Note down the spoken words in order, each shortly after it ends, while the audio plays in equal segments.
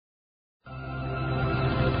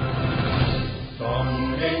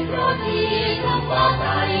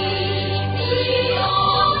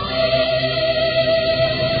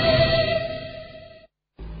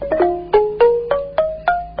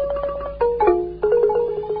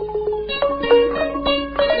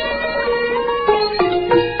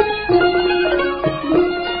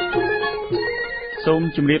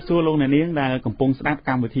ជំរាបសួរលោកអ្នកនាងដែលកំពុងស្ដាប់ក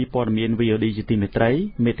ម្មវិធីព័ត៌មាន VOD ជាទីមេត្រី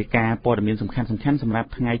មេតិការព័ត៌មានសំខាន់ៗសម្រាប់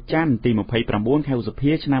ថ្ងៃច័ន្ទទី29ខែឧស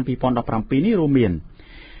ភាឆ្នាំ2017នេះរួមមាន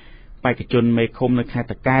បេក្ខជនមេឃុំនៅខេត្ត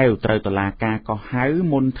តាកែវត្រូវតុលាការកោះហៅ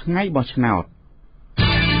មុនថ្ងៃបោះឆ្នោត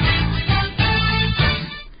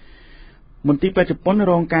មន្ទីរពេទ្យជប៉ុន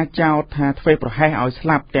រងការចោទថាធ្វើប្រហែសឲ្យស្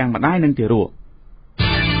លាប់ទាំងម្ដាយនិងទារក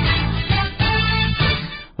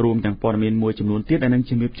រួមទាំងព័ត៌មានមួយចំនួនទៀតដែលនឹង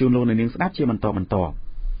ជម្រាបជូនលោកអ្នកនាងស្ដាប់ជាបន្ត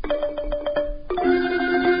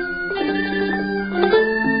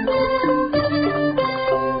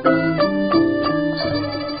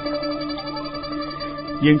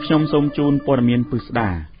យើងខ្ញុំសូមជូនព័ត៌មានពិស្ដា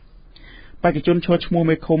បេក្ខជនឈរឈ្មោះ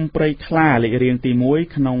មេឃុំព្រៃខ្លាលេខរៀងទី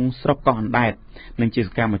1ក្នុងស្រុកកោះអណ្ដែតនិងជាស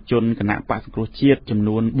កម្មជនគណៈបក្សសង្គ្រោះជាតិចំ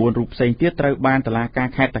នួន4រូបផ្សេងទៀតត្រូវបានតុលាការ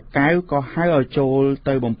ខេត្តតាកែវក៏ហៅឲ្យចូល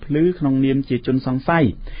ទៅបំភ្លឺក្នុងនាមជាជនសង្ស័យ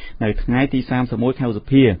នៅថ្ងៃទី31ខែឧស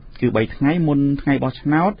ភាគឺ3ថ្ងៃមុនថ្ងៃបោះឆ្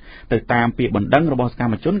នោតទៅតាមពាក្យបណ្ដឹងរបស់សក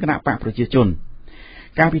ម្មជនគណៈបកប្រជាជន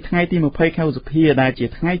កាលពីថ្ងៃទី20ខែឧសភាដែលជា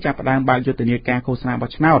ថ្ងៃចាប់ផ្ដើមបើកយុទ្ធនាការឃោសនាបោះ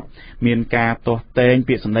ឆ្នោតមានការទាស់ទែង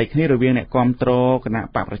ពាក្យសម្ដីគ្នារវាងអ្នកគាំទ្រគណៈ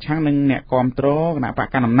បកប្រឆាំងនិងអ្នកគាំទ្រគណៈបក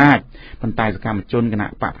កណ្ដាលអំណាចប៉ុន្តែសកម្មជនគណៈ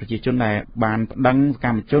បកប្រជាជនដែលបានប្តឹងសក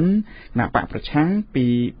ម្មជនគណៈបកប្រឆាំងពី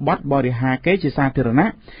បទបរិហាគេជាសាធារណៈ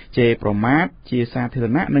ជេរប្រមាថជាសាធារ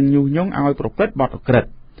ណៈនិងញុះញង់ឲ្យប្រព្រឹត្តបទឧក្រិដ្ឋ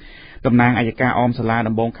តំណាងអัยការអមសាលា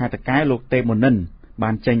ដំបងខេត្តតាកែវលោកទេពមុនិន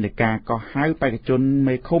បានចេញលេខាកោះហៅបេក្ខជន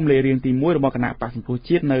មេឃុំលេខរៀងទី1របស់គណៈបក្សសង្គ្រោះ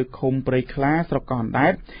ជាតិនៅឃុំព្រៃខ្លាស្រុកកោះអណ្ដែ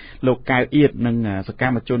តលោកកៅអៀតនិងសក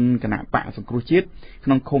ម្មជនគណៈបក្សសង្គ្រោះជាតិក្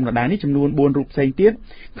នុងឃុំដដែលនេះចំនួន4រូបផ្សេងទៀត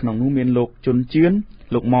ក្នុងនោះមានលោកជុនជឿន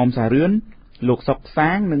លោកមុំសារឿនលោកសុក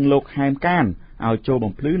សាងនិងលោកហែមកានឲ្យចូល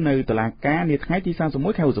បំភ្លឺនៅតុលាការនាថ្ងៃទី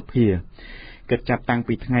31ខែឧសភាគិតចាប់តាំង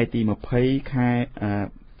ពីថ្ងៃទី20ខែ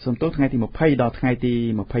ថ្ងៃទី20ដល់ថ្ងៃទី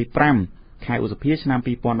25ខែឧសភាឆ្នាំ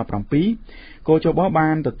2017គោចបបា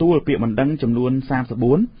នទទួលពាក្យបណ្ដឹងចំនួន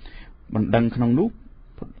34បណ្ដឹងក្នុងនោះ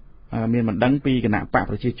មានបណ្ដឹងពីគណៈបក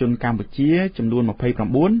ប្រជាជនកម្ពុជាចំនួន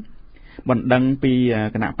29បណ្ដឹងពី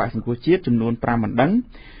គណៈបកសង្គ្រោះជាតិចំនួន5បណ្ដឹង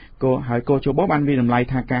ហើយកោចបបានវិតម្លៃ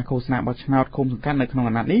ថាការឃោសនាបោះឆ្នោតឃុំសង្កាត់នៅក្នុង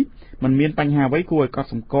អាណត្តិនេះมันមានបញ្ហាអ្វីគួរឲ្យកត់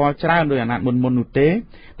សម្គាល់ច្រើនដោយអាណត្តិមុននោះទេ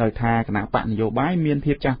ដោយថាគណៈបកនយោបាយមាន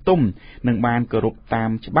ភាពចាស់ទុំនិងបានគោរពតាម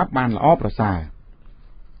ច្បាប់បានល្អប្រសើរ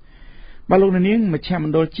បាទលោកនាងមជ្ឈម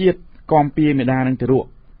ណ្ឌលជាតិគាំពៀមេដានិងទារក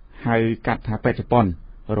ហៅកាត់ថាពេទ្យជប៉ុន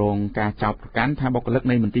រងការចោទប្រកាន់ថាបុគ្គលិក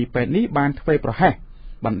នៃមន្ទីរពេទ្យនេះបានធ្វើប្រហែស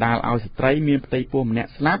បណ្ដាលឲ្យស្ត្រីមានផ្ទៃពោះម្នាក់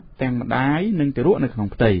ស្លាប់ទាំងម្ដាយនិងទារកនៅក្នុង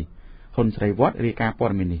ផ្ទៃហ៊ុនស្រីវត្តរាយការណ៍ព័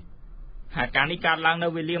ត៌មាននេះហេតុការណ៍នេះកើតឡើងនៅ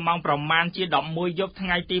វេលាម៉ោងប្រមាណជា11យប់ថ្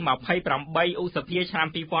ងៃទី28ឧសភាឆ្នាំ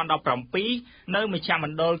2017នៅមជ្ឈម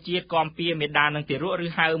ណ្ឌលជាតិគាំពៀមេដានិងទារកឬ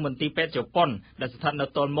ហៅមន្ទីរពេទ្យជប៉ុនដែលស្ថិតនៅ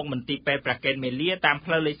ទល់មុខមន្ទីរពេទ្យព្រះកេតមេលាតាម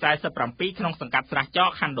ផ្លូវលេខ47ក្នុងសង្កាត់ស្រះចក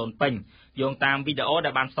ខណ្ឌដូនពេញយោងតាមវីដេអូដែ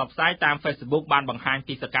លបានផ្សព្វផ្សាយតាម Facebook បានបង្ហាញ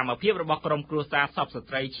ពីសកម្មភាពរបស់ក្រុមគ្រួសារសពស្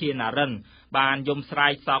ត្រីឈៀណារិនបានយំស្រែ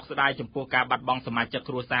កសោកស្ដាយចំពោះការបាត់បង់សមាជិក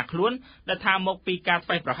គ្រួសារខ្លួនដែលថាមកពីការធ្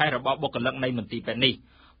វេសប្រហែសរបស់បុគ្គលិកនៃមន្ទីរពេទ្យនេះ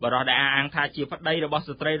បរិះដែលអាងថាជាប្តីរបស់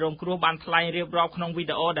ស្ត្រីរងគ្រោះបានថ្លែងរៀបរាប់ក្នុងវី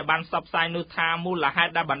ដេអូដែលបានផ្សព្វផ្សាយនោះថាមូលហេ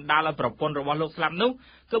តុដែលបណ្ដាលឲ្យប្រពន្ធរបស់លោកស្លាប់នោះ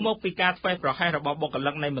គឺមកពីការធ្វេសប្រហែសរបស់បុគ្គ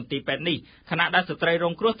លិកនៃមន្ទីរពេទ្យនេះខណៈដែលស្ត្រីរ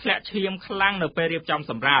ងគ្រោះធ្លាក់ឈាមខ្លាំងនៅពេលរៀបចំ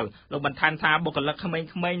សម្រាលលោកបន្ថែមថាបុគ្គលិកក្មេង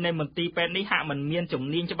ៗនៃមន្ទីរពេទ្យនេះហាក់មិនមានជំ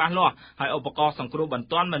នាញច្បាស់លាស់ហើយឧបករណ៍សង្គ្រោះបន្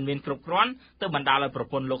ទាន់មិនមានគ្រប់គ្រាន់ទើបបណ្ដាលឲ្យប្រ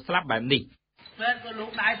ពន្ធលោកស្លាប់បែបនេះពេលក៏លោ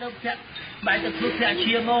កដៃទៅធាក់បែរទៅធ្វើធាក់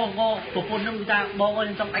ឈាមមកប្រពន្ធនឹងថាបងអើយ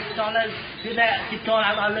ខ្ញុំចង់ដាច់ខ្យល់ហើយគឺតែជិះខ្យល់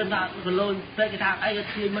ឲ្យលើថាគលោពេកគេថាអីក៏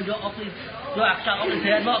ឃើញមកយកអុកយកអាខ្យល់អុកទៅត្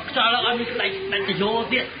រែនមកខ្យល់ឲ្យមានដាច់ទៅយោ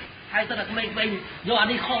ទៀតហើយទៅតែក្មេងៗយកអា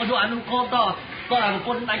នេះខកយកអានោះខកតគាត់អាប្រព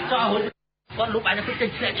ន្ធដាច់ខ្យល់រួចគាត់លោកអាចទៅចេញ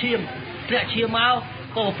ធ្លាក់ឈាមមក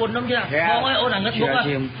ក៏ប្រពន្ធនឹងថាបងអើយអូនអាងឹតមុខ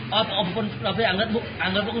អត់ប្រពន្ធដល់ពេលអាងឹតមុខ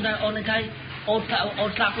ថាអូននឹងថៃអូន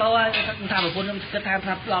ស្លាប់លោហើយថាប្រពន្ធខ្ញុំគិតថា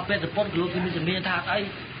ដល់ពេលប្រពន្ធលោកគឺមានជំនាញថាអី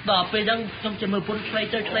ដល់ពេលហ្នឹងខ្ញុំចាំមើលប្រពន្ធឆ្លៃ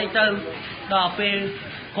ទៅដល់ពេល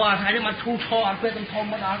គាត់ថានេះមកឈូឆអត់ពេលធំ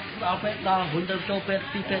មកដល់ពេលដល់ហ៊ុនទៅចូលពេល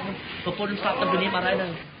ទីពេទ្យប្រពន្ធស្លាប់ទៅពីនេះបាត់ហើយហ្នឹ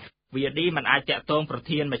ងVOD មិនអាចតាក់ទងប្រ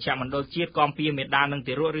ធានមជ្ឈមណ្ឌលជាតិគាំពៀមេដានិង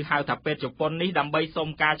ទារកឬហៅថាពេទ្យជប៉ុននេះដើម្បីសុំ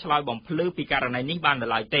ការឆ្លើយបំភ្លឺពីករណីនេះបាននៅ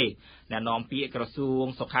ឡើយទេអ្នកនាំពាក្យក្រសួង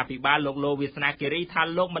សុខាភិបាលលោកលោវាសនាគិរីថា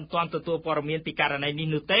លោកមិនទាន់ទទួលព័ត៌មានពីករណីនេះ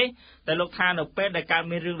នោះទេតែលោកថានៅពេលដែលកើត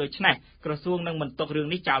មានរឿងដូចនេះក្រសួងនឹងមិនទុករឿង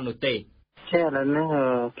នេះចោលនោះទេ ជាឥឡូវនេះ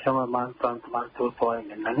ខ្ញុំបានបានធ្វើពណ៌ហ្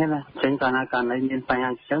នឹងណាចឹងកាលណាកាលណាមានបញ្ហា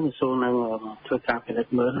អញ្ចឹងសួរនឹងធ្វើការពិនិត្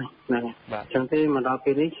យមើលហ្នឹងបាទអញ្ចឹងទេមកដល់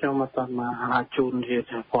ពេលនេះខ្ញុំមកតមកអាចជូនជា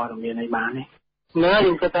ព័ត៌មានអីបានទេនៅខ្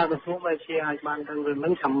ញុំគិតថាក្រសួងវិទ្យាឲ្យបានដឹងរឿងហ្នឹ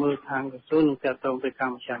ងចាំមើលខាងក្រសួងនឹងតាក់ទងទៅក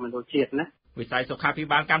ម្មវិធីមនុស្សជាតិណាវិស័យសុខាភិ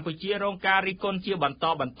បាលកម្ពុជារងការរិះគន់ជាបន្ត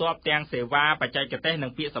បន្ទាប់ទាំងសេវាបច្ចេកទេសនិ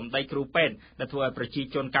ងពាក្យសម្ដីគ្រូពេទ្យដែលធ្វើឲ្យប្រជា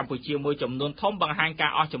ជនកម្ពុជាមួយចំនួនធំបង្ហាញកា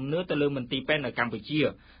រអស់ជំនឿទៅលើមន្ទីរពេទ្យនៅកម្ពុជា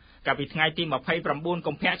កាលពីថ្ងៃទី29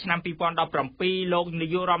កុម្ភៈឆ្នាំ2017លោកនា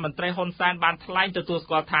យករដ្ឋមន្ត្រីហ៊ុនសែនបានថ្លែងទទួលស្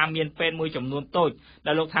គាល់ថាមានពេទ្យមួយចំនួនតូច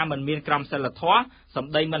ដែលលោកថាមិនមានក្រមសីលធម៌ស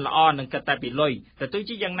ម្ដីមិនល្អនិងគិតតែពីលុយតែទោះ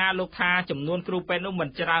ជាយ៉ាងណាលោកថាចំនួនគ្រូពេទ្យនោះមិន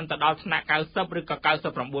ច្រើនទៅដល់ថ្នាក់90ឬក៏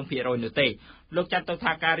99%នោះទេលោកចាត់ទុក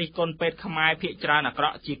ថាការរិះគន់ពេទ្យខ្មែរភាគច្រើនអាក្រ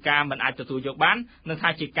ក់ជាការមិនអាចទទួលយកបាននិងថា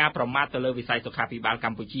ជាការប្រមាថទៅលើវិស័យសុខាភិបាលក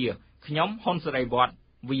ម្ពុជាខ្ញុំហ៊ុនសេរីវត្ត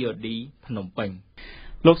VOD ភ្នំពេញ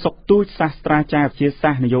លោកសុកទូចសាស្ត្រាចារ្យវិទ្យាសា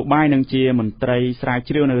ស្ត្រនយោបាយនិងជាមន្ត្រីស្រាវ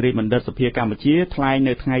ជ្រាវនៅរាជបណ្ឌិតសភាកម្ពុជាថ្លែង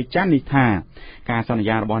នៅថ្ងៃច័ន្ទនេះថាការសន្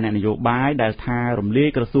យារបស់អ្នកនយោបាយដែលថារំលាយ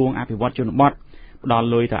ក្រសួងអភិវឌ្ឍជនបទផ្ដល់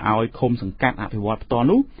លុយទៅឲ្យឃុំសង្កាត់អភិវឌ្ឍផ្ទាល់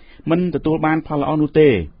នោះមិនទទួលបានផលល្អនោះទេ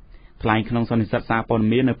ថ្លែងក្នុងសន្និសីទសារព័ត៌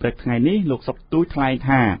មាននៅព្រឹកថ្ងៃនេះលោកសុកទូចថ្លែង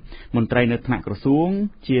ថាមន្ត្រីនៅថ្នាក់ក្រសួង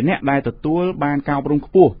ជាអ្នកដែលទទួលបានការអប់រំ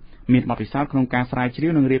ខ្ពស់មានបទពិសោធន៍ក្នុងការស្រាវជ្រា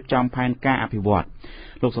វនិងរៀបចំផែនការអភិវឌ្ឍ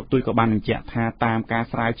លោកសុកទូចក៏បានបញ្ជាក់ថាតាមការ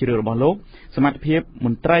ស្រាវជ្រាវរបស់លោកសមត្ថភាពម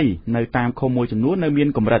ន្ត្រីនៅតាមឃុំមួយចំនួននៅមាន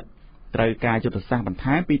កម្រិតត្រូវការយុទ្ធសាស្ត្របន្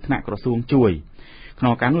ថែមពីថ្នាក់ក្រសួងជួយក្នុ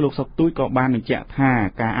ងការនោះលោកសុកទូចក៏បានបញ្ជាក់ថា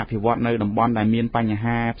ការអភិវឌ្ឍនៅតំបន់ដែលមានបញ្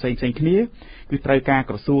ហាផ្សេងៗគ្នាគឺត្រូវការ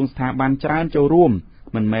ក្រសួងស្ថាប័នច្រើនចូលរួម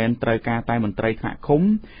មិនមែនត្រូវការតែមន្ត្រីថ្នាក់ឃុំ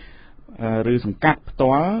ឬសង្កាត់ផ្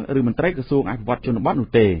ទាល់ឬមន្ត្រីក្រសួងអភិវឌ្ឍជនបទនោះ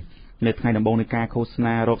ទេនៅថ្ងៃដំបូងនៃការឃោស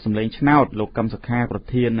នារកសម្លេងឆ្នោតលោកកឹមសុខាប្រ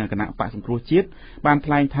ធានគណៈបកសង្គ្រោះជាតិបាន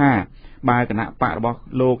ថ្លែងថាបើគណៈបករបស់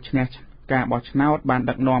លោកឈ្នះការបោះឆ្នោតបាន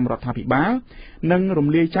ដឹកនាំរដ្ឋាភិបាលនិងរំ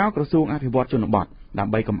លាយចោលក្រសួងអភិវឌ្ឍជនបទដើ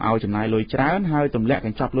ម្បីកុំឲ្យចំណាយលុយច្រើនហើយទម្លាក់ក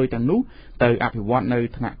ញ្ចប់លុយទាំងនោះទៅអភិវឌ្ឍនៅ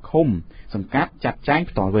ថ្នាក់ឃុំសង្កាត់ចាត់ចែង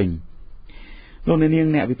ផ្ទាល់វិញលោកនាង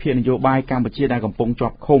អ្នកវិភាគនយោបាយកម្ពុជាដែលកំពុងជា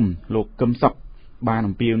ប់ឃុំលោកកឹមសុខបាន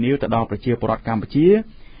អំពាវនាវទៅដល់ប្រជាពលរដ្ឋកម្ពុជា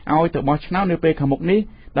ឲ្យទៅបោះឆ្នោតនៅពេលខាងមុខនេះ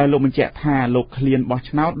ដោយលោកបញ្ជាក់ថាលោកឃ្លានបោះ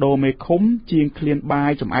ឆ្នោតដូរមេឃុំជាងឃ្លានបា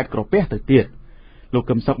យចំអែតក្រពះទៅទៀតលោក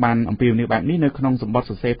កឹមសុខបានអំពាវនាវបែបនេះនៅក្នុងសម្បត្តិ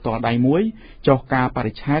សរសេរផ្ទាល់ដៃមួយចុះការប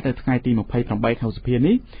រិច្ឆេទនៅថ្ងៃទី28ខែសីហា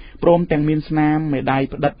នេះព្រមទាំងមានស្នាមមេដាយ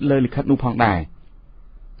ផ្តិតលើលិខិតនោះផងដែរ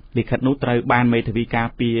លិខិតនោះត្រូវបានមេធាវីការ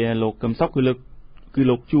ពារលោកកឹមសុខគឺ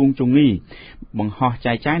លោកជួងជងីបង្ហោះ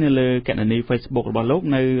ចែកចាយនៅលើគណនី Facebook របស់លោក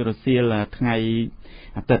នៅរសៀលថ្ងៃ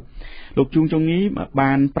អាទិត្យលោកជួងជងី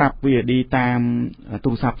បានប្រាប់ VOD តាម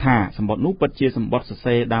ទូរស័ព្ទថាសម្បត្តិនោះពិតជាសម្បត្តិសរ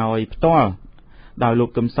សេរដោយផ្ទាល់ដោយលោក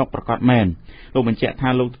កឹមសុខប្រកាសមែនលោកបញ្ជាក់ថា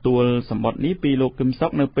លោកទទួលសម្បត្តិនេះពីលោកកឹមសុ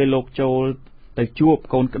ខនៅពេលលោកចូលទៅជួប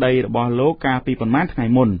កូនក្តីរបស់លោកកាលពីប្រមាណថ្ងៃ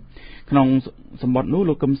មុនក្នុងសម្បត្តិនោះ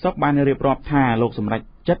លោកកឹមសុខបានរៀបរាប់ថាលោកសម្រេច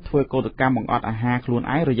ចិត្តធ្វើកោតកម្មបង្អត់អាហារខ្លួន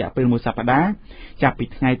ឯងរយៈពេលមួយសប្តាហ៍ចាប់ពី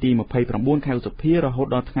ថ្ងៃទី29ខែឧសភារហូត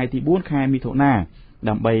ដល់ថ្ងៃទី4ខែមិថុនា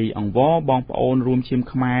ដើម្បីអង្វរបងប្អូនរួមឈាម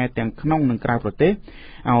ខ្មែរទាំងក្នុងនិងក្រៅប្រទេស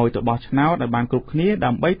ឲ្យទៅបោះឆ្នោតឲ្យបានគ្រប់គ្នា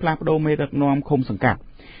ដើម្បីផ្លាស់ប្ដូរមេដឹកនាំឃុំសង្កាត់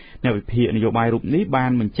អ្នកវិភាគនយោបាយរូបនេះបា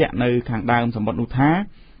នបញ្ជាក់នៅខាងដើមសម្បត្តិនោះថា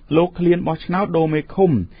លោកឃ្លានបោះឆ្នោតដូរមេ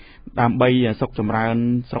ឃុំដើម្បីសុខចម្រើន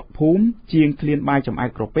ស្រុកភូមិជាងឃ្លានបាយចំអែត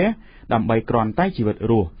ក្រពះដើម្បីគ្រាន់តែជីវិត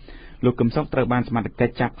រស់លោកកឹមសុខត្រូវបានសមត្ថកិ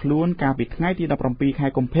ច្ចចាប់ខ្លួនកាលពីថ្ងៃទី17ខែ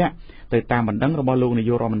កុម្ភៈទៅតាមបណ្ដឹងរបស់លោកនា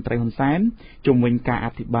យករដ្ឋមន្ត្រីហ៊ុនសែនជុំវិញការអ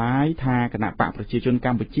ធិប្បាយថាគណៈបកប្រជាជនក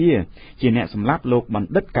ម្ពុជាជាអ្នកសម្លាប់លោកបណ្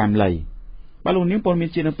ឌិតកែមលីបាទលោកនាងព័ត៌មាន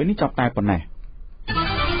ជានៅពេលនេះចប់តែប៉ុណ្ណេះ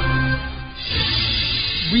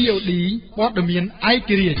VOD ព័ត៌មានឯ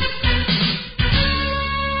ករាជ្យ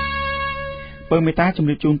ពើមេតាជំ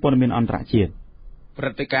រាបជូនព័ត៌មានអន្តរជាតិព្រឹ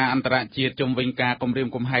ត្តិការណ៍អន្តរជាតិជុំវិញការគម្រាម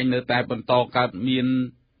កំហែងនៅតែបន្តកើតមាន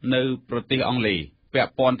នៅប្រទេសអង់គ្លេសពា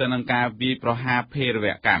ក់ព័ន្ធទៅនឹងការវាយប្រហារភេរវ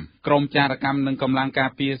កម្មក្រមចារកម្មនិងកម្លាំងការ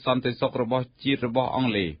ពារសន្តិសុខរបស់ជាតិរបស់អង់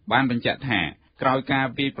គ្លេសបានបញ្ជាក់ថាក្រោយការ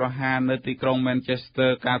វាយប្រហារនៅទីក្រុង Manchester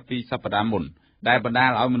កាលពីសប្តាហ៍មុនដែលបណ្ដា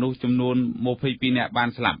លឲ្យមនុស្សចំនួន22នាក់បាន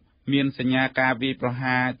ស្លាប់មានសញ្ញាការវាយប្រ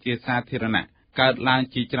ហារជាសាធារណៈកើតឡើង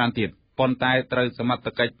ជាច្រើនទៀតប៉ុន្តែត្រូវសមត្ថ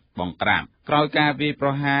កិច្ចបង្ក្រាបក្រោយការវាយប្រ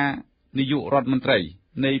ហារនាយករដ្ឋមន្ត្រី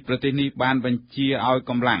នៃប្រទេសនេះបានបញ្ជាឲ្យ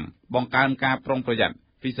កម្លាំងបង្កើនការប្រុងប្រយ័ត្ន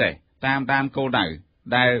ពិសេសតាមដានគោលដៅ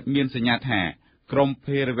ដែលមានសញ្ញាថាក្រុម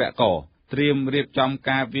ភេរវករត្រៀមរៀបចំ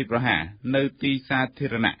ការវាយប្រហារនៅទីសាធា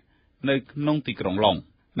រណៈនៅក្នុងទីក្រុងឡុង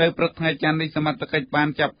នៅព្រឹកថ្ងៃច័ន្ទនេះសមត្ថកិច្ចបាន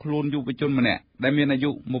ចាប់ខ្លួនយុវជនម្នាក់ដែលមានអាយុ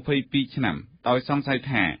22ឆ្នាំដោយសង្ស័យ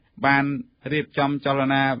ថាបានរៀបចំចល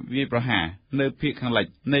នាវាយប្រហារនៅភាគខាងលិច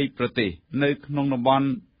នៃប្រទេសនៅក្នុងតំបន់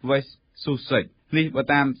West Sussex នេះបើ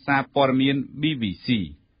តាមសារព័ត៌មាន BBC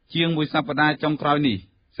ជាងមួយសប្តាហ៍ចុងក្រោយនេះ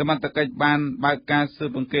សមត្ថកិច្ចបានបើកការស៊ើ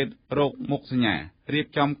បអង្កេតរោគមុខសញ្ញារៀប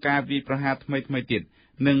ចំការវាយប្រហារថ្មីទៀត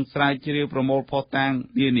និងស្រាវជ្រាវប្រមូលភស្តុតាង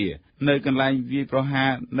នានានៅកន្លែងវាយប្រហារ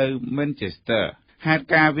នៅ Manchester ហេតុ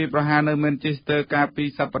ការណ៍វាយប្រហារនៅ Manchester កាលពី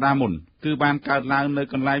សប្តាហ៍មុនគឺបានកើតឡើងនៅ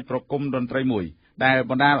កន្លែងប្រគំតន្ត្រីមួយដែល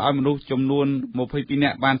បណ្ដាលឲ្យមនុស្សចំនួន22នា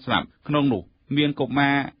ក់បានស្លាប់ក្នុងនោះមានកុមា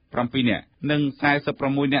រ7នាក់និង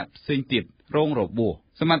46នាក់ផ្សេងទៀតរងរបួស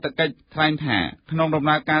សមត្ថកិច្ចថ្លែងថាក្នុងដំ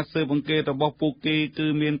ណើរការស៊ើបអង្កេតរបស់ពួកគេគឺ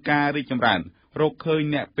មានការរីកចម្រើនរកឃើញ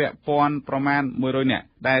អ្នកពាក់ព័ន្ធប្រមាណ100នាក់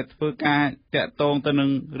ដែលធ្វើការតាក់ទងទៅនឹង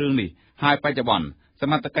រឿងនេះហើយបច្ចុប្បន្នស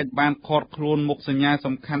មត្ថកិច្ចបានឃាត់ខ្លួនមុខសញ្ញា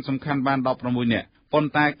សំខាន់បាន16នាក់ប៉ុន្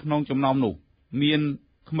តែក្នុងចំណោមនោះមាន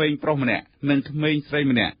ក្មេងប្រុសម្នាក់និងក្មេងស្រី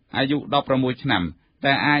ម្នាក់អាយុ16ឆ្នាំ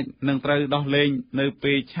ដែលអាចនឹងត្រូវដោះលែងនៅ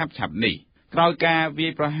ពេលឆាប់នេះក្រោយការវា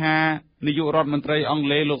យប្រហារនាយករដ្ឋមន្ត្រីអង់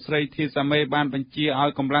គ្លេសលោកស្រីធីសាមេបានបញ្ជាឲ្យ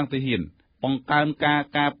កម្លាំងទាហានបង្កើនការ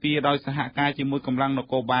ការពារដោយសហការជាមួយកម្លាំងន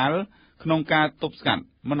គរបាលក្នុងការទប់ស្កាត់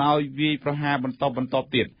មិនឲ្យវាយប្រហារបន្ត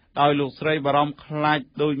ទៀតដោយលោកស្រីបារម្ភខ្លាច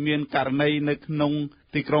ដោយមានករណីនៅក្នុង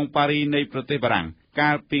ទីក្រុងប៉ារីនៃប្រទេសបារាំងកា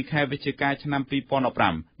លពីខែវិច្ឆិកាឆ្នាំ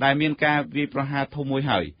2015ដែលមានការវាយប្រហារធំមួយ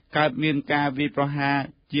ហើយកើតមានការវាយប្រហារ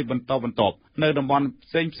ជាបន្តនៅតំបន់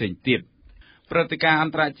ផ្សេងទៀតព្រឹត្តិការណ៍អ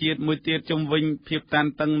ន្តរជាតិមួយទៀតជុំវិញភាពតាន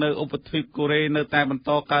តឹងនៅឧបទ្វីបកូរ៉េនៅតែបន្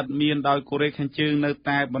តកើតមានដោយកូរ៉េខាងជើងនៅ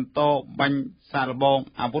តែបន្តបាញ់សាកល្បង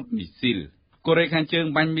អាវុធមីស៊ីលកូរ៉េខាងជើង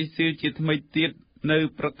បាញ់មីស៊ីលជាថ្មីទៀតនៅ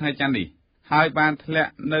ព្រឹកថ្ងៃច័ន្ទនេះហើយបានធ្លា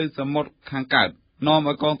ក់នៅសមុទ្រខាងកើតនាំ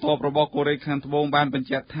ឲ្យកងទ័ពរបស់កូរ៉េខាងត្បូងបានបញ្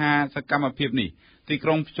ជាក់ថាសកម្មភាពនេះទីក្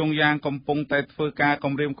រុងព្យុងយ៉ាងកំពុងតែធ្វើការ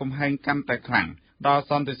គំរាមកំហែងកាន់តែខ្លាំងដល់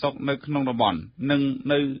សន្តិសុខនៅក្នុងតំបន់និង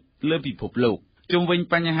នៅលើពិភពលោកជុំវិញ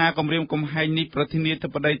បញ្ហាគម្រាមកំហែងនេះប្រធានាធិ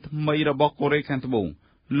បតីថ្មីរបស់កូរ៉េខាងត្បូង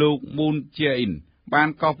លោក Moon Jae-in បាន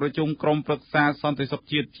កោះប្រជុំក្រុមប្រឹក្សាសន្តិសុខ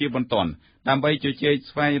ជាតិជាបន្ទាន់ដើម្បីជជែក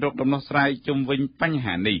ស្វែងរកដំណោះស្រាយជុំវិញបញ្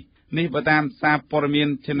ហានេះបើតាមសារព័ត៌មាន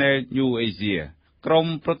Channel New Asia ក្រុម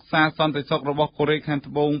ប្រឹក្សាសន្តិសុខរបស់កូរ៉េខាង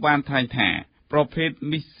ត្បូងបានថ្លែងថាប្រភេទ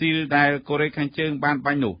មីស៊ីលដែលកូរ៉េខាងជើងបាន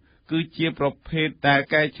បាញ់នោះគឺជាប្រភេទដែល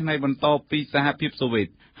កែច្នៃបន្តពីសហភាពសូវៀត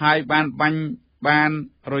ហើយបានបាញ់បាន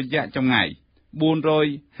រយៈចម្ងាយ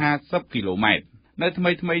450គីឡូម៉ែត្រនៅថ្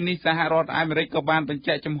មីនេះសហរដ្ឋអាមេរិកក៏បានបញ្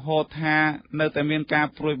ជាក់ចំហថានៅតែមានការ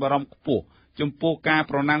ព្រួយបារម្ភខ្ពស់ចំពោះការ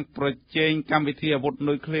ប្រណាំងប្រជែងកម្មវិធីអាវុធ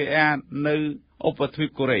នុយក្លេអ៊ែរនៅឧបទ្វីប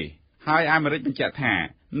កូរ៉េហើយអាមេរិកបញ្ជាក់ថា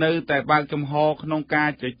នៅតែបើកចំហក្នុងការ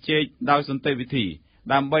ជជែកដោយសន្តិវិធី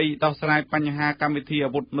ដើម្បីដោះស្រាយបញ្ហាកម្មវិធី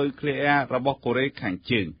អាវុធនុយក្លេអ៊ែររបស់កូរ៉េខាង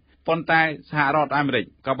ជើងប៉ុន្តែសហរដ្ឋអាមេរិក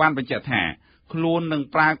ក៏បានបញ្ជាក់ថាខ្លួននឹង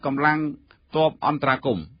ប្រើកម្លាំងទ័ពអន្តរាគ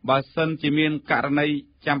មន៍បើសិនជាមានករណី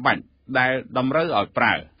ចាំបាច់ដែលតម្រូវឲ្យប្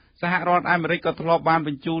រើសហរដ្ឋអាមេរិកក៏ធ្លាប់បានប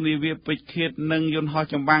ញ្ជូននាវាពេជ្រឃាតនិងយន្តហោះ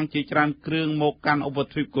ចម្បាំងជាច្រើនគ្រឿងមកកាន់ឧប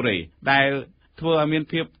ទ្វីបកូរ៉េដែលធ្វើឲ្យមាន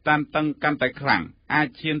ភាពតានតឹងកាន់តែខ្លាំងអាច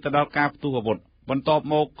ឈានទៅដល់ការផ្ទុះអាវុធបន្ទាប់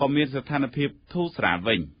មកក៏មានស្ថានភាពធូរស្រាល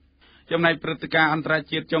វិញចំណែកព្រឹត្តិការណ៍អន្តរ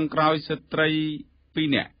ជាតិចុងក្រោយស្ត្រី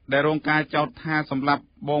2នាក់ដែលរងការចោទថាសម្លាប់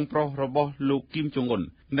បងប្រុសរបស់លោកគីមចុងអ៊ុន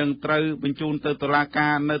នឹងត្រូវបញ្ជូនទៅតុលាកា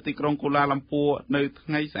រនៅទីក្រុងកូឡាឡាំពួរនៅថ្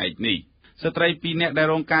ងៃស្អែកនេះស្ត្រី2នាក់ដែល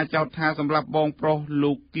រងការចោទថាសម្លាប់បងប្រុស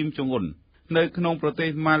លោកគីមចុងអ៊ុននៅក្នុងប្រទេស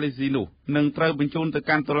ម៉ាឡេស៊ីនោះនឹងត្រូវបញ្ជូនទៅ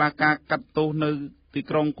កាន់តុលាការកាត់ទោសនៅទី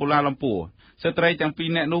ក្រុងកូឡាឡាំពួរស្ត្រីទាំង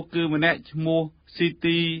2នាក់នោះគឺម្នាក់ឈ្មោះស៊ី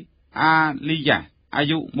ទីអាលីយ៉ាអា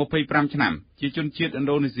យុ25ឆ្នាំជាជនជាតិឥណ្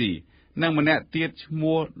ឌូនេស៊ីនិងម្នាក់ទៀតឈ្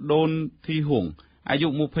មោះដូនធីហុងអាយុ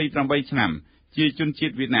28ឆ្នាំជាជនជា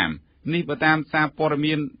តិវៀតណាមនេះបើតាមសារព័ត៌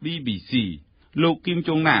មាន BBC លោកគីម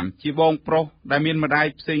ចុងណាមជាបងប្រុសដែលមានម្ដាយ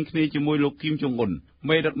ផ្សេងគ្នាជាមួយលោកគីមចុងអ៊ុន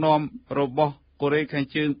មេដឹកនាំរបស់កូរ៉េខាង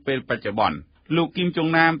ជើងពេលបច្ចុប្បន្នលោកគីមចុង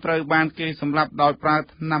ណាមត្រូវបានគេសម្លាប់ដោយប្រើ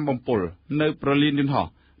ថ្នាំបំពុលនៅប្រលានយន្តហោះ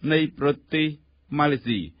នៃប្រទេសម៉ាឡេ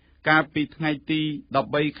ស៊ីកាលពីថ្ងៃទី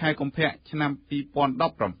13ខែកុម្ភៈឆ្នាំ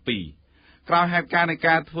2017ក្រោយហេតុការណ៍នៃ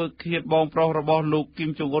ការធ្វើឃាតបងប្រុសរបស់លោកគី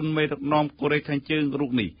មចុងអ៊ុនមេដឹកនាំកូរ៉េខាងជើងរូ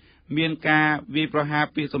បនេះមានការវាយប្រហារ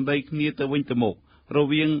ពាក្យសម្ដីគ្នាទៅវិញទៅមករ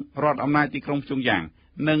វាងរដ្ឋអំណាចទីក្រុងព្យុងយ៉ាង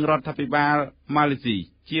និងរដ្ឋាភិបាលម៉ាឡេស៊ី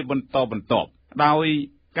ជាបន្តបន្ទាប់ដោយ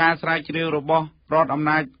ការស្រាវជ្រាវរបស់រដ្ឋអំ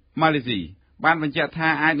ណាចម៉ាឡេស៊ីបានបញ្ជាក់ថា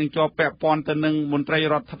អាចនឹងជាប់ពាក់ព័ន្ធទៅនឹងមន្ត្រី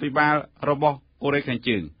រដ្ឋាភិបាលរបស់កូរ៉េខាង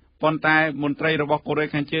ជើងប៉ុន្តែមន្ត្រីរបស់កូរ៉េ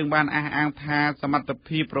ខាងជើងបានអះអាងថាសមត្ថ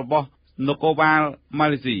ភាពរបស់នគរបាលម៉ា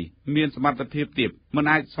ឡេស៊ីមានសមត្ថភាពទាបមិន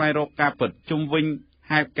អាចស្វែងរកការពិតជុំវិញ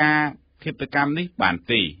ហេតុការណ៍ឃាតកម្មនេះបាន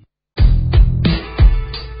ទេ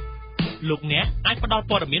លោកអ្នកអាចផ្ដល់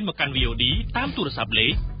ព័ត៌មានមកកាន់ VOD តាមទូរស័ព្ទលេ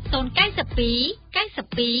ខ092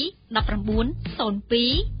 92 19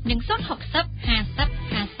 02និង060 50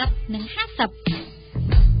 50និង50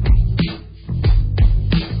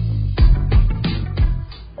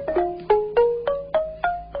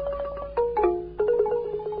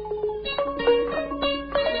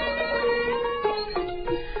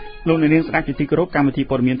 លោកអ្នកនាងស្ដាប់ជាទីគោរពកម្មវិធី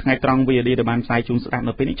ព័ត៌មានថ្ងៃត្រង់ VOD ដែលបានផ្សាយជូនស្ដាប់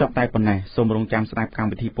នៅពេលនេះចប់តែប៉ុណ្ណេះសូមរងចាំស្ដាប់កម្ម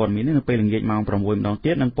វិធីព័ត៌មាននេះនៅពេលល្ងាចម៉ោង 6 ម្ដង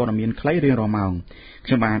ទៀតនិងព័ត៌មានខ្លីរៀងរាល់ម៉ោងខ្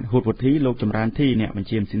ញុំបាទហួតវុធីលោកចម្រើនធីអ្នកបញ្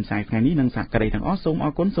ជាមស៊ីនសាយថ្ងៃនេះនិងសហការីទាំងអស់សូមអ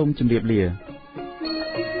រគុណសូមជម្រាបលា